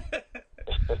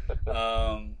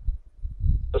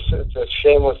 It's a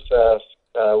shameless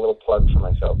little plug for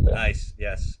myself there. Nice,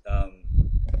 yes.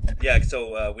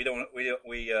 So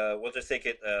we'll just take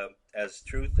it as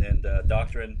truth and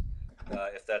doctrine,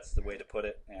 if that's the way to put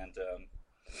it, and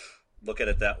look at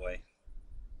it that way.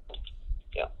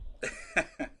 Yeah.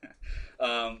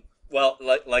 Well,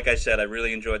 like I said, I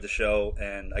really enjoyed the show,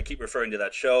 and I keep referring to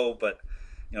that show, but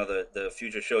the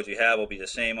future shows you have will be the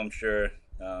same, I'm sure,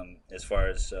 as far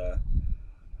as sort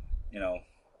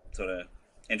of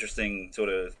interesting sort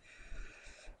of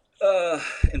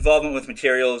involvement with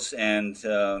materials and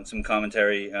some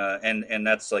commentary, and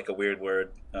that's like a weird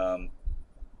word,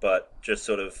 but just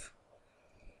sort of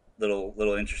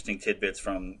little interesting tidbits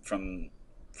from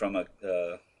a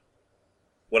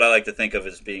what I like to think of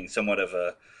as being somewhat of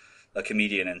a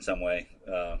comedian in some way.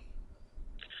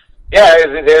 Yeah,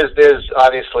 there's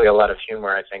obviously a lot of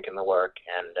humor, I think, in the work,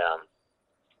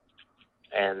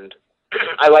 and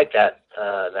I like that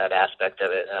aspect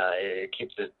of it. It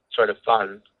keeps it sort of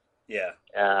fun. Yeah.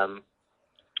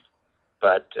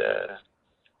 But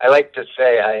I like to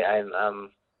say I'm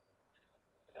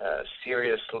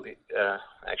seriously.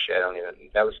 Actually, I don't even.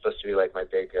 That was supposed to be like my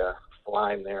big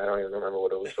line there. I don't even remember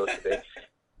what it was supposed to be.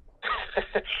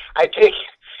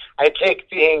 I take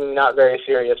being not very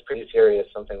serious pretty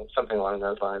serious, something along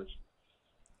those lines.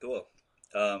 Cool.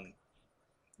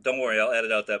 Don't worry, I'll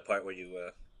edit out that part where you.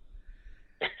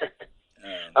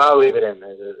 I'll leave it in.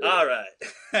 All right.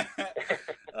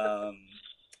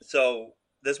 So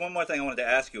there's one more thing I wanted to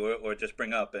ask you, or just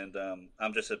bring up, and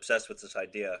I'm just obsessed with this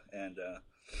idea, and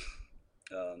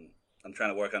I'm trying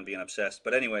to work on being obsessed.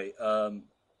 But anyway,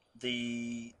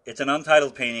 it's an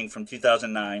untitled painting from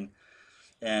 2009.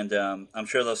 And I'm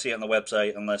sure they'll see it on the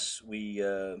website unless we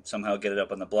somehow get it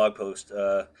up on the blog post.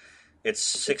 It's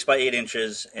 6 by 8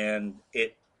 inches, and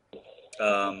it,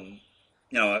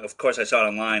 of course I saw it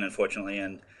online, unfortunately,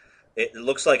 and it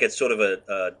looks like it's sort of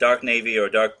a dark navy or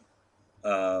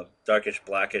darkish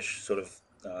blackish sort of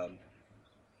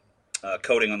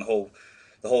coating on the whole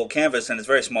canvas, and it's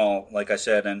very small, like I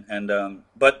said, and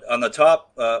but on the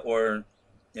top or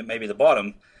it may be the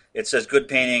bottom, it says good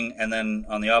painting, and then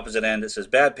on the opposite end it says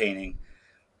bad painting.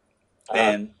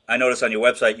 And I noticed on your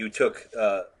website you took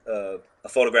a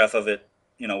photograph of it,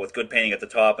 with good painting at the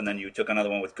top, and then you took another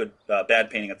one with bad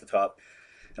painting at the top.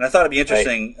 And I thought it'd be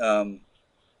interesting, right.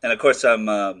 And of course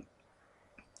I'm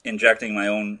injecting my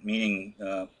own meaning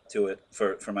to it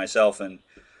for myself, and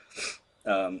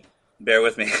bear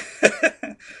with me.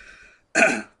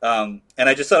 And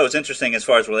I just thought it was interesting as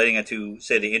far as relating it to,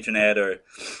 say, the internet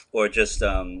or just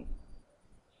the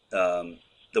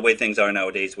way things are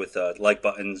nowadays with like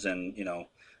buttons and with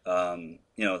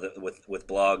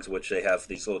blogs, which they have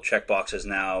these little check boxes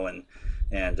now, and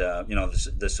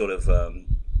this sort of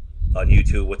on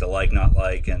YouTube with the like, not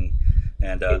like, and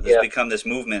there's become this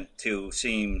movement to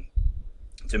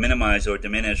minimize or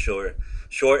diminish or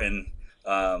shorten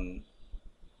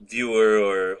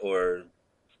viewer or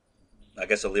I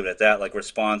guess I'll leave it at that, like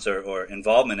response or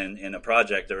involvement in a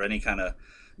project or any kind of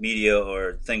media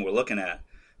or thing we're looking at.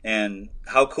 And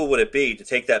how cool would it be to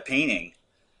take that painting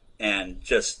and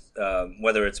just,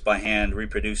 whether it's by hand,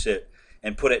 reproduce it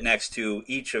and put it next to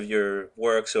each of your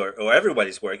works or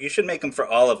everybody's work. You should make them for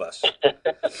all of us.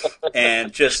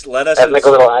 And just let us... Like a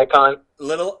little icon?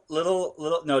 Little,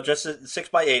 no, just a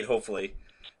 6x8, hopefully.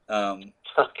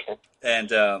 Okay.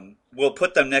 And we'll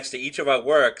put them next to each of our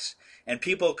works, and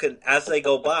people can, as they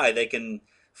go by, they can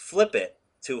flip it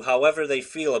to however they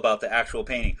feel about the actual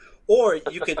painting. Or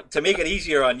you could, to make it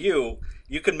easier on you,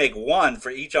 you can make one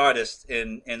for each artist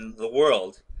in the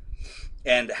world,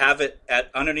 and have it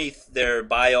underneath their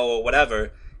bio or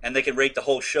whatever, and they can rate the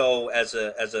whole show as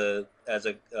a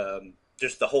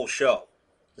just the whole show.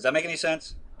 Does that make any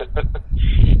sense?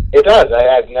 It does.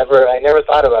 I never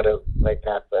thought about it like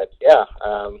that, but yeah,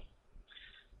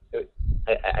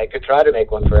 I could try to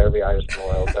make one for every artist in the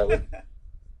world. That would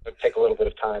take a little bit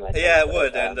of time. I think, yeah, it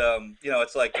would, and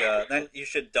it's like then you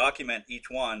should document each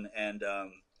one and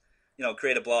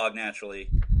create a blog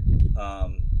naturally.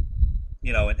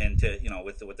 And to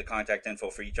with the contact info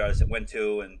for each artist it went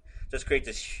to, and just create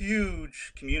this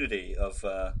huge community of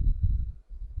I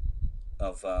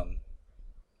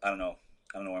don't know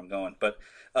where I'm going, but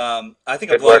I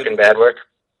think good work and bad work.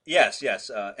 Yes,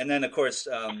 and then of course,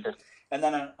 and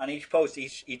then on each post,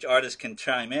 each artist can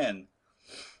chime in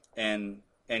and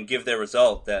give their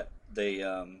result that they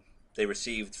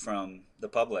received from the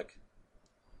public.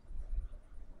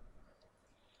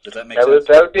 Does that make sense?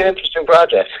 That would be an interesting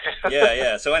project.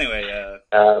 Yeah. So anyway,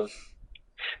 no,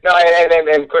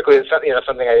 and quickly, it's something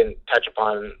I didn't touch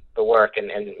upon the work,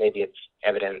 and maybe it's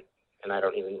evident, and I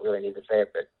don't even really need to say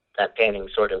it, but that painting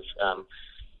sort of,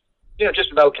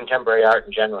 just about contemporary art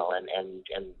in general, and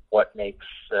what makes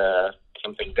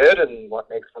something good and what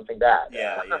makes something bad.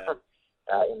 Yeah.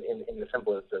 In the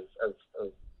simplest of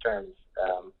terms,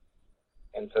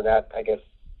 and so that, I guess,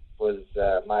 was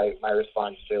my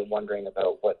response to wondering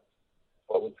about what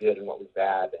was good and what was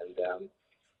bad,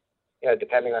 and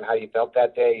depending on how you felt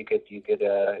that day, you could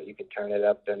turn it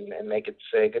up and make it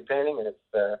say good painting, and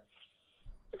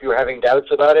if you were having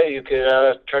doubts about it, you could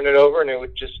turn it over and it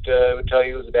would just would tell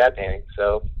you it was a bad painting.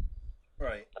 So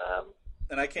right,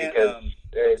 and I can't.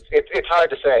 It's hard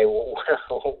to say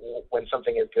when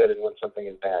something is good and when something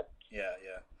is bad. Yeah.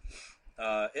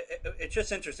 It's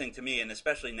just interesting to me, and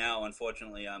especially now,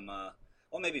 unfortunately, I'm,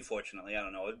 maybe fortunately, I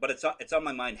don't know, but it's on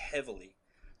my mind heavily,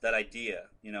 that idea,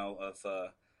 of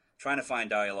trying to find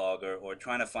dialogue or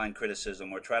trying to find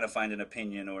criticism or trying to find an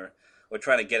opinion or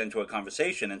trying to get into a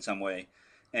conversation in some way.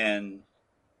 And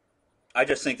I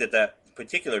just think that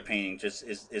particular painting just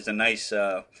is a nice,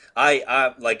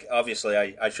 I like, obviously,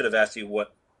 I should have asked you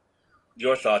what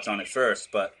your thoughts on it first,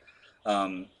 but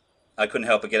I couldn't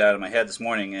help but get out of my head this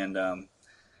morning, and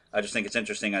I just think it's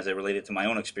interesting as I relate it to my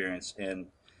own experience and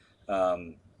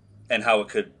how it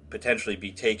could potentially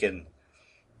be taken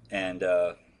and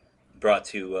brought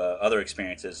to other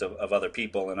experiences of other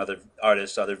people and other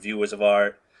artists, other viewers of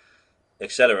art,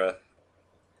 etc.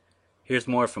 Here's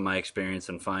more from my experience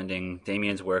in finding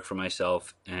Damien's work for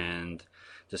myself and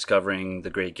discovering the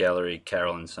great gallery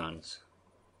Carol & Sons.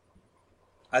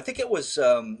 I think it was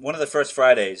one of the first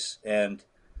Fridays, and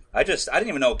I didn't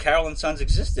even know Carol & Sons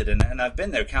existed, and I've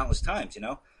been there countless times,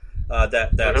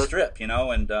 that strip, and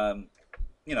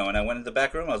and I went into the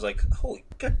back room, I was like, holy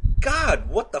good God,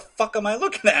 what the fuck am I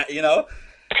looking at,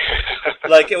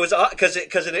 Like, it was, because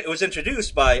it was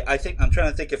introduced by, I think, I'm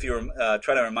trying to think if you were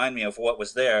trying to remind me of what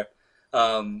was there.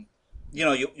 You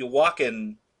walk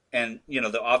in, and,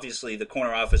 obviously the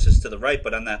corner office is to the right,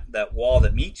 but on that wall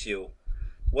that meets you,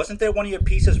 wasn't there one of your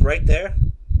pieces right there?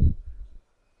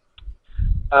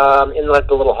 In like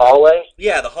the little hallway?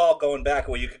 Yeah, the hall going back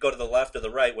where you could go to the left or the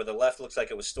right, where the left looks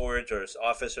like it was storage or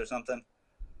office or something.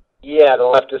 Yeah, the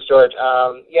left is storage.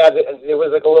 There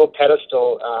was like a little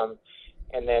pedestal,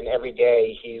 and then every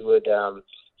day he would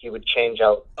change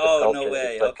out the sculpture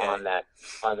that he put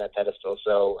on that pedestal.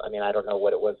 So I mean, I don't know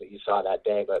what it was that you saw that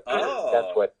day, but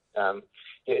that's what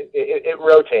it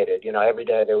rotated. Every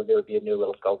day there would be a new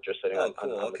little sculpture sitting on.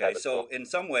 Cool. On the Okay, pedestal. so in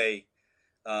some way,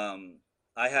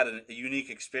 I had a unique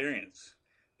experience,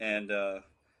 and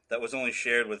that was only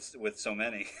shared with so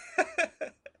many.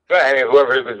 Right. I mean,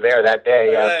 whoever was there that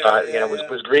day,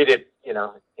 was greeted, in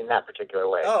that particular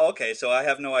way. Oh, okay. So I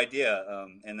have no idea,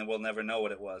 and then we'll never know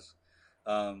what it was.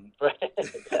 Right.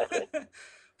 Exactly.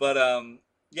 But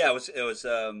it was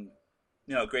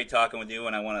great talking with you,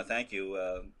 and I want to thank you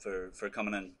for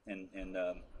coming in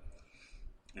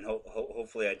and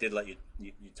hopefully I did let you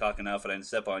talk enough, and I didn't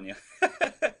step on you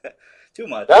too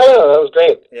much. No, that was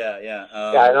great. Yeah. Yeah,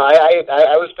 no,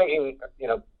 I was thinking,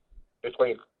 before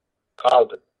you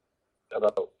called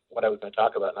about what I was going to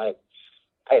talk about, and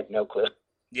I had no clue.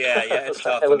 Yeah, it's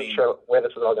tough. I wasn't sure where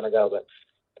this was all going to go, but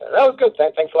that was good.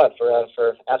 Thanks a lot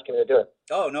for asking me to do it.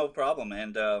 Oh, no problem.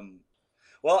 And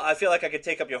well, I feel like I could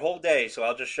take up your whole day, so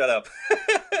I'll just shut up.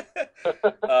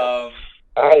 All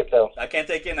right, Phil. I can't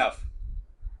thank you enough.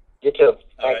 You too.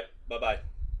 All right. Bye-bye.